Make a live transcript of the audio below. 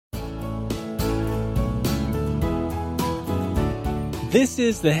This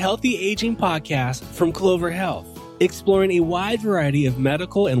is the Healthy Aging Podcast from Clover Health, exploring a wide variety of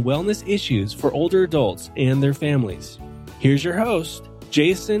medical and wellness issues for older adults and their families. Here's your host,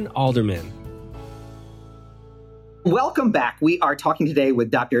 Jason Alderman. Welcome back. We are talking today with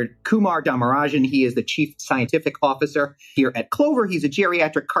Dr. Kumar Dhamarajan. He is the Chief Scientific Officer here at Clover. He's a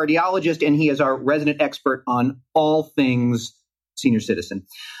geriatric cardiologist, and he is our resident expert on all things senior citizen.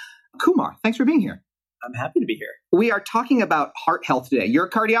 Kumar, thanks for being here. I'm happy to be here. We are talking about heart health today. You're a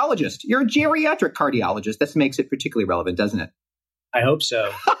cardiologist. You're a geriatric cardiologist. This makes it particularly relevant, doesn't it? I hope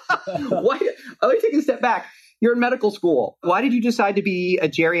so. Let me take a step back. You're in medical school. Why did you decide to be a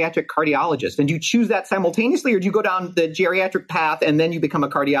geriatric cardiologist? And do you choose that simultaneously, or do you go down the geriatric path and then you become a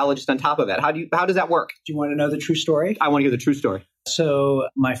cardiologist on top of it? How does that work? Do you want to know the true story? I want to hear the true story. So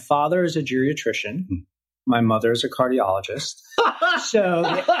my father is a geriatrician. My mother is a cardiologist.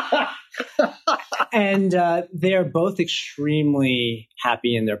 They're both extremely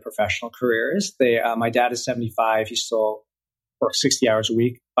happy in their professional careers. My dad is 75. He still works 60 hours a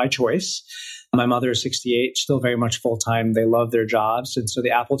week by choice. My mother is 68, still very much full-time. They love their jobs. And so the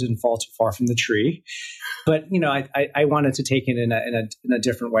apple didn't fall too far from the tree. But, I wanted to take it in a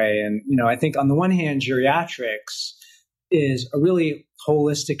different way. And, I think on the one hand, geriatrics is a really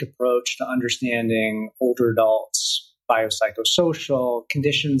holistic approach to understanding older adults, biopsychosocial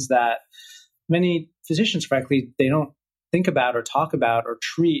conditions that many physicians, frankly, they don't think about or talk about or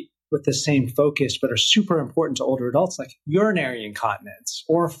treat with the same focus, but are super important to older adults, like urinary incontinence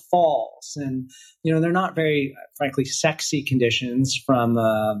or falls. And, they're not very, frankly, sexy conditions from,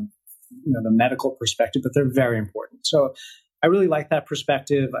 the medical perspective, but they're very important. So I really like that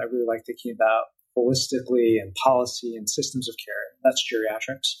perspective. I really like thinking about holistically and policy and systems of care. That's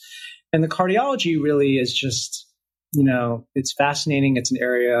geriatrics. And the cardiology really is just, it's fascinating. It's an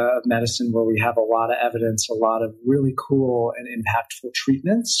area of medicine where we have a lot of evidence, a lot of really cool and impactful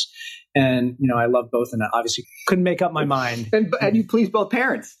treatments. And, I love both. And I obviously couldn't make up my mind. And you please both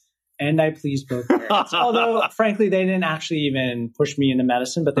parents. And I pleased both parents. Although, frankly, they didn't actually even push me into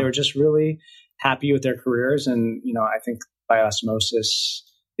medicine, but they were just really happy with their careers. And, I think by osmosis,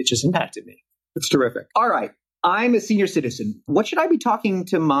 it just impacted me. It's terrific. All right. I'm a senior citizen. What should I be talking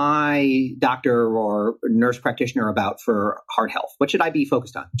to my doctor or nurse practitioner about for heart health? What should I be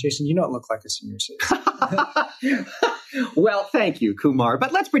focused on? Jason, you don't look like a senior citizen. Well, thank you, Kumar.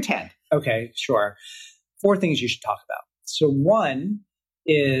 But let's pretend. Okay, sure. 4 things you should talk about. So one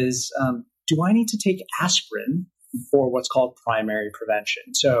is, do I need to take aspirin for what's called primary prevention?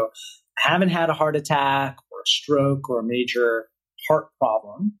 So I haven't had a heart attack or a stroke or a major heart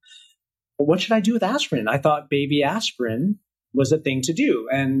problem. What should I do with aspirin? I thought baby aspirin was a thing to do.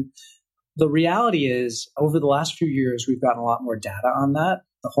 And the reality is, over the last few years, we've gotten a lot more data on that.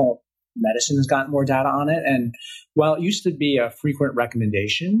 The whole medicine has gotten more data on it. And while it used to be a frequent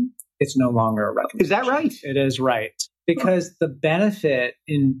recommendation, it's no longer a recommendation. Is that right? It is right. Because the benefit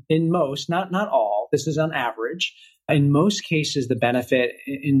in most, not all, this is on average, in most cases, the benefit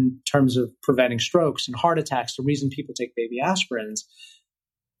in terms of preventing strokes and heart attacks, the reason people take baby aspirins,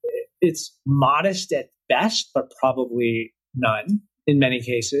 it's modest at best, but probably none in many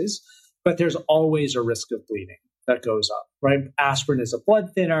cases. But there's always a risk of bleeding that goes up, right? Aspirin is a blood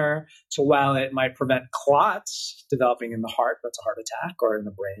thinner. So while it might prevent clots developing in the heart, that's a heart attack, or in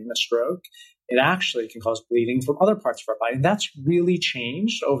the brain, a stroke, it actually can cause bleeding from other parts of our body. And that's really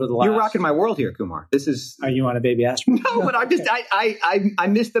changed over the last... You're rocking my world here, Kumar. This is... Are you on a baby aspirin? No, but I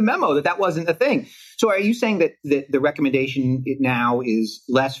missed the memo that wasn't a thing. So are you saying that the recommendation now is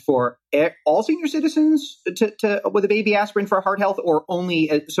less for all senior citizens with a baby aspirin for heart health, or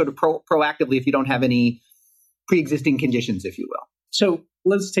only sort of proactively if you don't have any pre-existing conditions, if you will? So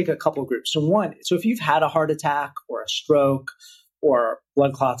let's take a couple of groups. So if you've had a heart attack or a stroke or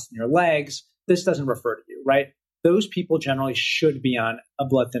blood clots in your legs, this doesn't refer to you, right? Those people generally should be on a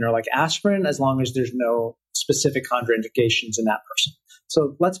blood thinner like aspirin, as long as there's no specific contraindications in that person.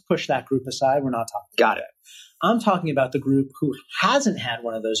 So let's push that group aside. We're not talking about it. I'm talking about the group who hasn't had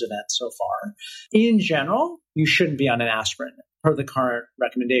one of those events so far. In general, you shouldn't be on an aspirin per the current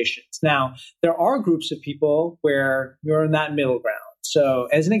recommendations. Now, there are groups of people where you're in that middle ground. So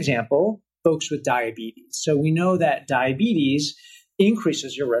as an example, folks with diabetes. So we know that diabetes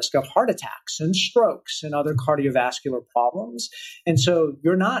increases your risk of heart attacks and strokes and other cardiovascular problems. And so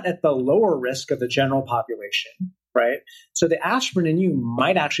you're not at the lower risk of the general population, right? So the aspirin in you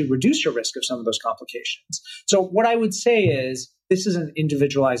might actually reduce your risk of some of those complications. So what I would say is, this is an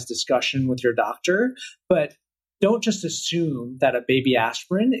individualized discussion with your doctor, but don't just assume that a baby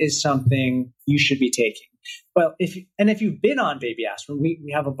aspirin is something you should be taking. Well, if you've been on baby aspirin,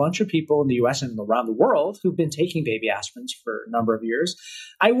 we have a bunch of people in the US and around the world who've been taking baby aspirins for a number of years.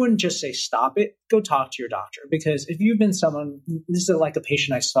 I wouldn't just say stop it, go talk to your doctor. Because if you've been someone, this is like a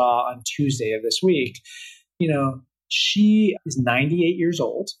patient I saw on Tuesday of this week, she is 98 years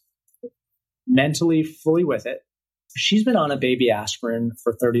old, mentally fully with it. She's been on a baby aspirin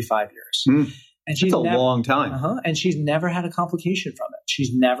for 35 years. And she's That's a long time. And she's never had a complication from it.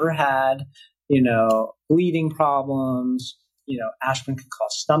 She's never had, bleeding problems. Aspirin can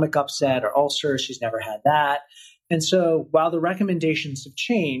cause stomach upset or ulcers. She's never had that. And so while the recommendations have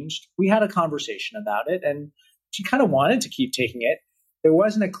changed, we had a conversation about it and she kind of wanted to keep taking it. There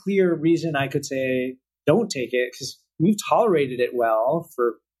wasn't a clear reason I could say, don't take it, because we've tolerated it well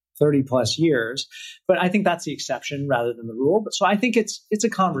for 30 plus years. But I think that's the exception rather than the rule. But so I think it's a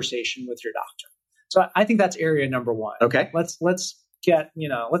conversation with your doctor. So I think that's area number one. Okay. Let's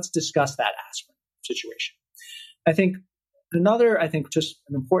discuss that aspirin situation. I think just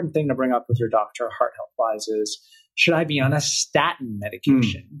an important thing to bring up with your doctor, heart health wise, is should I be on a statin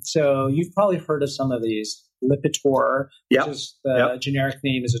medication? So you've probably heard of some of these. Lipitor, which is the generic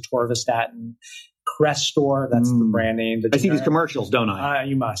name is atorvastatin. Crestor, that's the brand name. I see these commercials, don't I?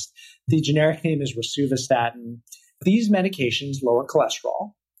 You must. The generic name is rosuvastatin. These medications lower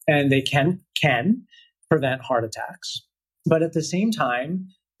cholesterol, and they can prevent heart attacks. But at the same time,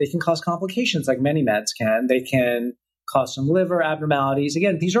 they can cause complications like many meds can. They can cause some liver abnormalities.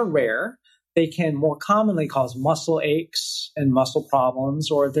 Again, these are rare. They can more commonly cause muscle aches and muscle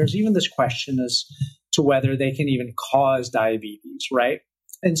problems, or there's even this question as to whether they can even cause diabetes, right?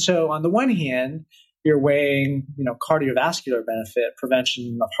 And so on the one hand, you're weighing, cardiovascular benefit,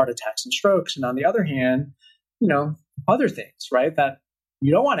 prevention of heart attacks and strokes. And on the other hand, other things, right, that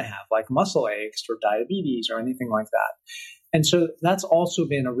you don't want to have, like muscle aches or diabetes or anything like that. And so that's also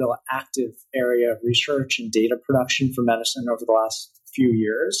been a real active area of research and data production for medicine over the last few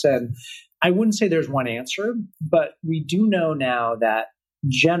years. And I wouldn't say there's one answer, but we do know now that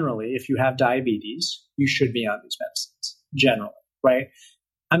generally, if you have diabetes, you should be on these medicines, generally, right?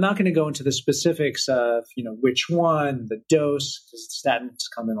 I'm not going to go into the specifics of, which one, the dose, because statins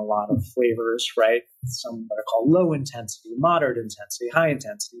come in a lot of flavors, right? Some that are called low intensity, moderate intensity, high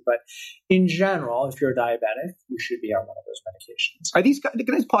intensity. But in general, if you're a diabetic, you should be on one of those medications. Are these, can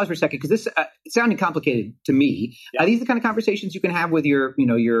I just pause for a second? Because this it's sounding complicated to me. Yeah. Are these the kind of conversations you can have with your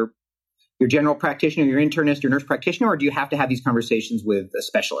general practitioner, your internist, your nurse practitioner, or do you have to have these conversations with a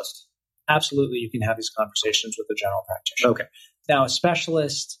specialist? Absolutely, you can have these conversations with a general practitioner. Okay. Now, a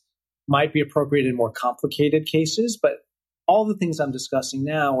specialist might be appropriate in more complicated cases, but all the things I'm discussing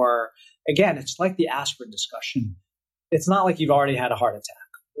now are, again, it's like the aspirin discussion. It's not like you've already had a heart attack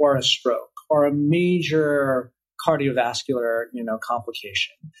or a stroke or a major cardiovascular,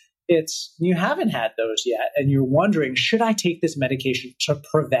 complication. It's you haven't had those yet, and you're wondering, should I take this medication to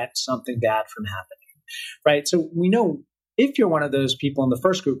prevent something bad from happening, right? So we know if you're one of those people in the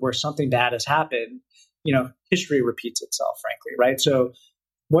first group where something bad has happened, history repeats itself, frankly, right? So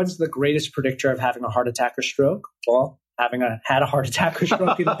what's the greatest predictor of having a heart attack or stroke? Well, having had a heart attack or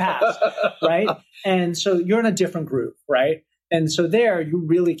stroke in the past, right? And so you're in a different group, right? And so there you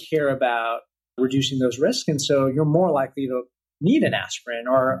really care about reducing those risks. And so you're more likely to need an aspirin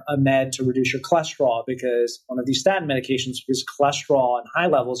or a med to reduce your cholesterol, because one of these statin medications, because cholesterol and high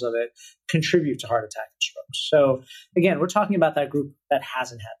levels of it contribute to heart attack and strokes. So again, we're talking about that group that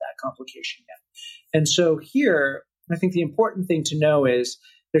hasn't had that complication yet. And so here, I think the important thing to know is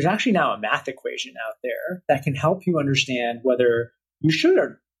there's actually now a math equation out there that can help you understand whether you should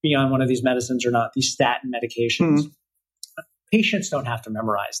be on one of these medicines or not, these statin medications. Patients don't have to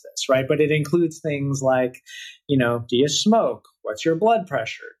memorize this, right? But it includes things like, do you smoke? What's your blood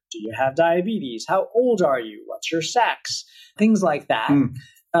pressure? Do you have diabetes? How old are you? What's your sex? Things like that.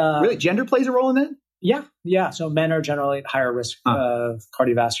 Really? Gender plays a role in that? Yeah. So men are generally at higher risk of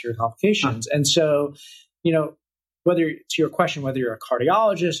cardiovascular complications. And so, whether to your question, whether you're a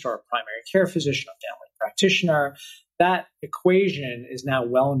cardiologist or a primary care physician, a family practitioner, that equation is now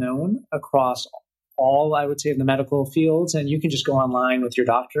well known across all, I would say, in the medical fields. And you can just go online with your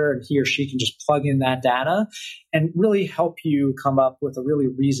doctor and he or she can just plug in that data and really help you come up with a really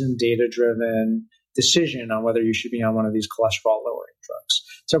reasoned, data-driven decision on whether you should be on one of these cholesterol-lowering drugs.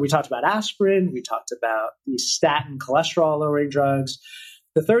 So we talked about aspirin. We talked about these statin cholesterol-lowering drugs.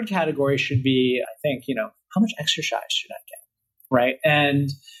 The third category should be, I think, how much exercise should I get, right? And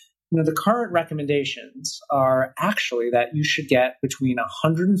the current recommendations are actually that you should get between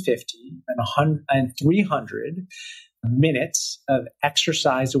 150 and 300 minutes of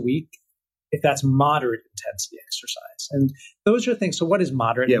exercise a week, if that's moderate intensity exercise. And those are things. So what is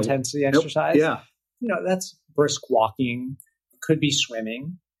moderate intensity exercise? that's brisk walking, could be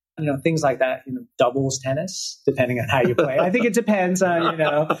swimming, things like that, doubles tennis, depending on how you play. I think it depends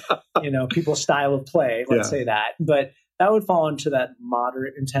on, people's style of play, let's say that. But that would fall into that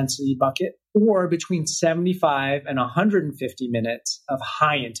moderate intensity bucket, or between 75 and 150 minutes of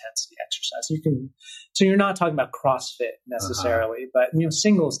high intensity exercise. So you're not talking about CrossFit necessarily, but,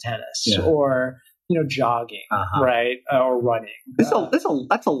 singles tennis or, jogging, right? Or running. That's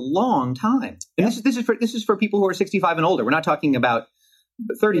a long time. And this is for people who are 65 and older. We're not talking about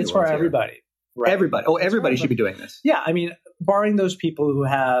 30. It's for everybody. Right? Everybody. Oh, everybody should be doing this. Yeah. I mean, barring those people who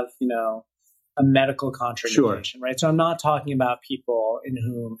have, a medical contraindication, right? So I'm not talking about people in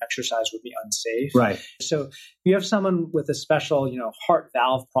whom exercise would be unsafe. Right. So if you have someone with a special, heart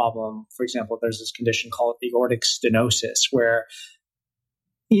valve problem, for example, there's this condition called aortic stenosis, where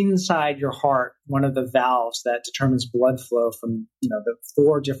inside your heart, one of the valves that determines blood flow from, the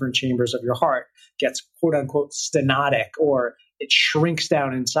 4 different chambers of your heart gets quote unquote stenotic, or it shrinks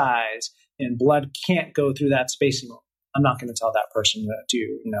down in size and blood can't go through that spacing. I'm not going to tell that person to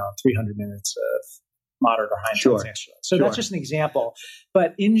do, 300 minutes of moderate or high intensity exercise. So that's just an example.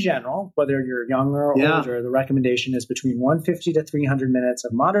 But in general, whether you're younger or older, the recommendation is between 150 to 300 minutes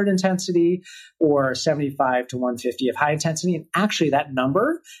of moderate intensity or 75 to 150 of high intensity. And actually that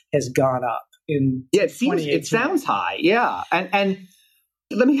number has gone up in it sounds high. Yeah. And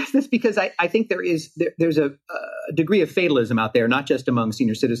let me ask this, because I think there's a degree of fatalism out there, not just among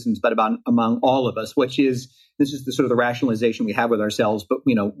senior citizens, but among all of us, which is, this is the sort of the rationalization we have with ourselves, but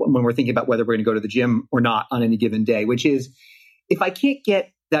when we're thinking about whether we're going to go to the gym or not on any given day, which is, if I can't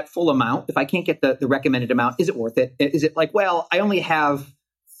get that full amount, if I can't get the recommended amount, is it worth it? Is it like, well, I only have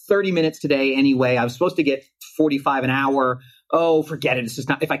 30 minutes today anyway, I was supposed to get 45 an hour. Oh, forget it. It's just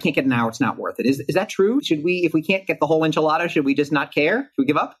not, if I can't get an hour, it's not worth it. Is that true? Should we, if we can't get the whole enchilada, should we just not care? Should we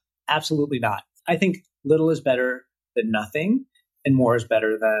give up? Absolutely not. I think little is better than nothing, and more is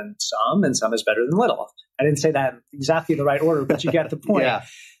better than some, and some is better than little. I didn't say that in exactly the right order, but you get the point.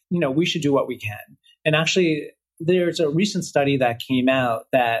 We should do what we can. And actually, there's a recent study that came out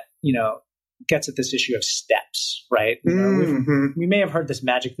that, gets at this issue of steps, right? We may have heard this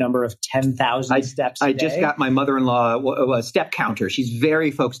magic number of 10,000 steps a day. I just got my mother-in-law a step counter. She's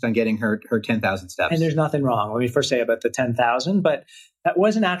very focused on getting her 10,000 steps. And there's nothing wrong. Let me first say about the 10,000, but that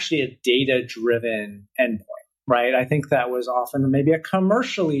wasn't actually a data-driven endpoint, right? I think that was often maybe a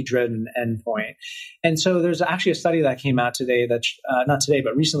commercially driven endpoint. And so there's actually a study that came out today not today,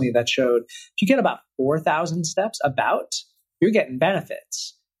 but recently, that showed if you get about 4,000 steps, you're getting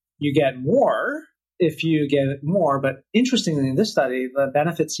benefits. You get more if you get more. But interestingly, in this study, the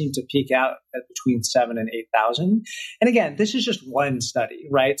benefits seem to peak out at between 7,000 and 8,000. And again, this is just one study,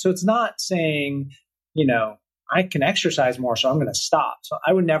 right? So it's not saying, I can exercise more, so I'm going to stop. So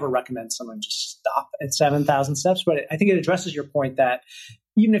I would never recommend someone just stop at 7,000 steps. But I think it addresses your point that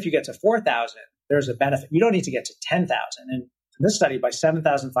even if you get to 4,000, there's a benefit. You don't need to get to 10,000. And in this study, by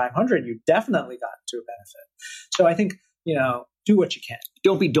 7,500, you definitely got to a benefit. So I think, do what you can.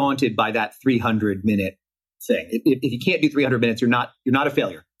 Don't be daunted by that 300-minute thing. If you can't do 300 minutes, you're not a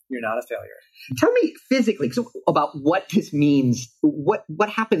failure. You're not a failure. Tell me physically about what this means. What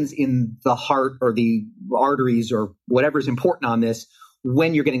happens in the heart or the arteries or whatever's important on this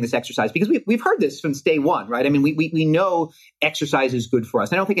when you're getting this exercise? Because we've heard this since day one, right? I mean, we know exercise is good for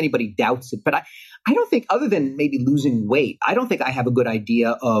us. I don't think anybody doubts it, but I don't think, other than maybe losing weight, I don't think I have a good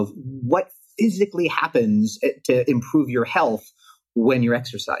idea of what physically happens to improve your health when you're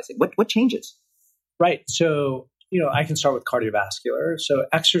exercising. What changes? Right. So, I can start with cardiovascular. So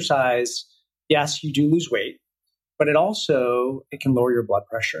exercise, yes, you do lose weight, but it can lower your blood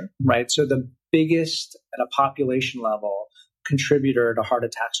pressure, right? So the biggest at a population level contributor to heart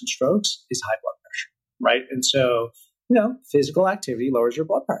attacks and strokes is high blood pressure, right? And so, physical activity lowers your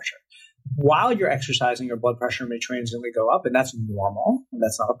blood pressure. While you're exercising, your blood pressure may transiently go up, and that's normal, and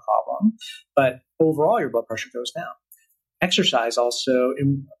that's not a problem. But overall, your blood pressure goes down. Exercise also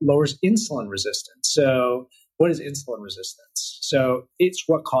lowers insulin resistance. So what is insulin resistance? So it's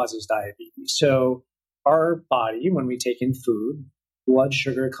what causes diabetes. So our body, when we take in food, blood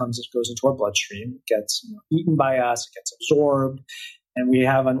sugar goes into our bloodstream, it gets eaten by us, it gets absorbed, and we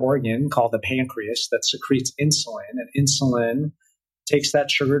have an organ called the pancreas that secretes insulin, and insulin takes that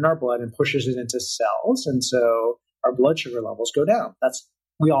sugar in our blood and pushes it into cells. And so our blood sugar levels go down.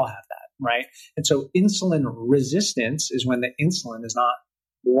 We all have that, right? And so insulin resistance is when the insulin is not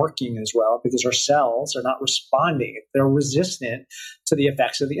working as well because our cells are not responding. They're resistant to the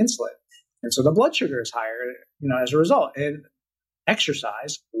effects of the insulin. And so the blood sugar is higher, as a result. And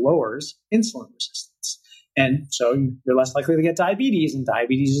exercise lowers insulin resistance. And so you're less likely to get diabetes, and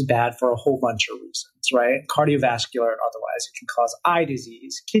diabetes is bad for a whole bunch of reasons. right? Cardiovascular or otherwise. It can cause eye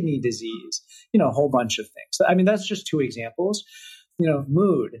disease, kidney disease, a whole bunch of things. I mean, that's just two examples.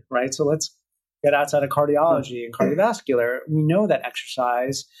 Mood, right? So let's get outside of cardiology and cardiovascular. We know that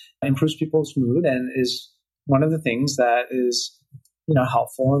exercise improves people's mood and is one of the things that is,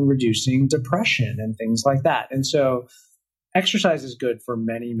 helpful in reducing depression and things like that. And so exercise is good for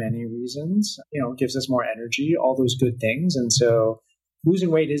many, many reasons. It gives us more energy, all those good things. And so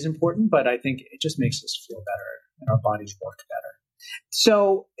losing weight is important, but I think it just makes us feel better and our bodies work better.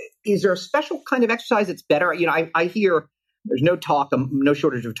 So is there a special kind of exercise that's better? I hear there's no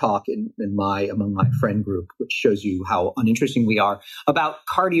shortage of talk among my friend group, which shows you how uninteresting we are, about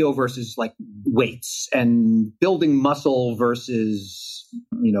cardio versus like weights and building muscle versus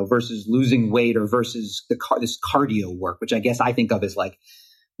losing weight or versus this cardio work, which I guess I think of as like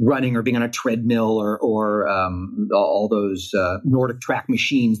running or being on a treadmill or all those Nordic track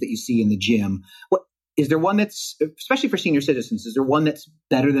machines that you see in the gym. What is there one that's, especially for senior citizens, is there one that's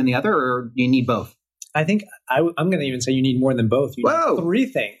better than the other, or do you need both? I think I'm going to even say you need more than both. You need three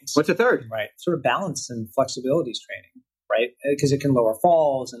things. What's the third? Right. Sort of balance and flexibility training, right? Because it can lower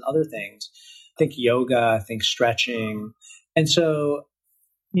falls and other things. Think yoga, think stretching. And so,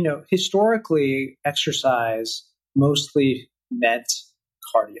 historically, exercise mostly meant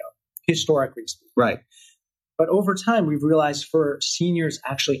cardio, historically speaking. Right. But over time, we've realized for seniors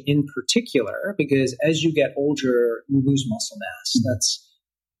actually in particular, because as you get older, you lose muscle mass. That's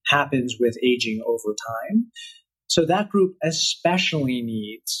happens with aging over time. So that group especially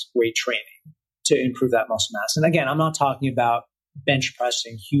needs weight training to improve that muscle mass. And again, I'm not talking about bench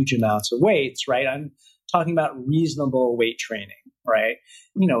pressing huge amounts of weights, right? I'm talking about reasonable weight training, right?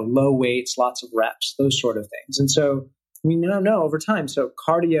 Low weights, lots of reps, those sort of things. And so we now know over time, so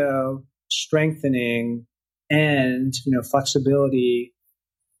cardio, strengthening, and, flexibility,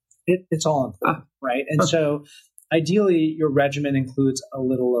 it's all important, right? And so ideally, your regimen includes a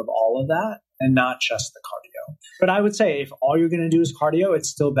little of all of that and not just the cardio. But I would say if all you're going to do is cardio, it's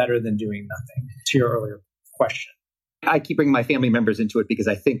still better than doing nothing, to your earlier question. I keep bringing my family members into it because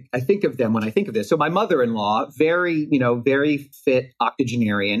I think of them when I think of this. So my mother-in-law, very fit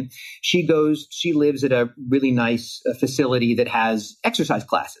octogenarian. She lives at a really nice facility that has exercise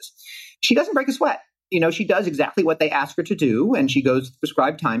classes. She doesn't break a sweat. She does exactly what they ask her to do, and she goes to the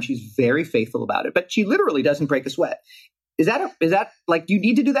prescribed time. She's very faithful about it, but she literally doesn't break a sweat. Is that like, do you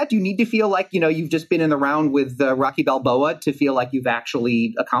need to do that? Do you need to feel like, you've just been in the round with Rocky Balboa to feel like you've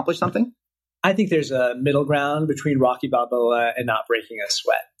actually accomplished something? I think there's a middle ground between Rocky Balboa and not breaking a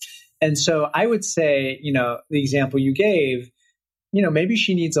sweat. And so I would say, the example you gave, maybe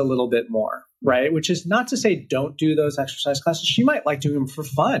she needs a little bit more, right? Which is not to say don't do those exercise classes. She might like doing them for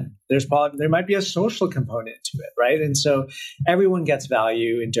fun. There might be a social component to it, right? And so everyone gets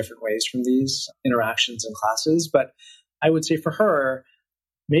value in different ways from these interactions and classes. But I would say for her,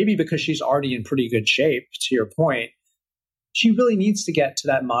 maybe because she's already in pretty good shape, to your point, she really needs to get to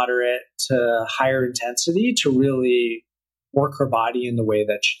that moderate to higher intensity to really work her body in the way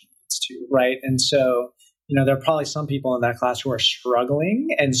that she needs to, right? And so, there are probably some people in that class who are struggling.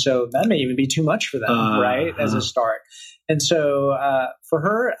 And so that may even be too much for them, right, as a start. And so for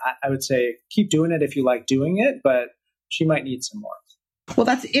her, I would say keep doing it if you like doing it, but she might need some more. Well,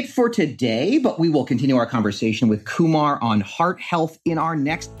 that's it for today, but we will continue our conversation with Kumar on heart health in our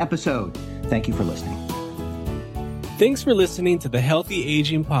next episode. Thank you for listening. Thanks for listening to the Healthy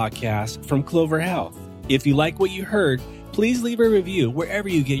Aging Podcast from Clover Health. If you like what you heard, please leave a review wherever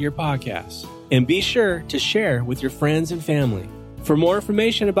you get your podcasts. And be sure to share with your friends and family. For more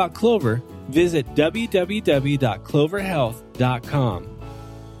information about Clover, visit www.cloverhealth.com.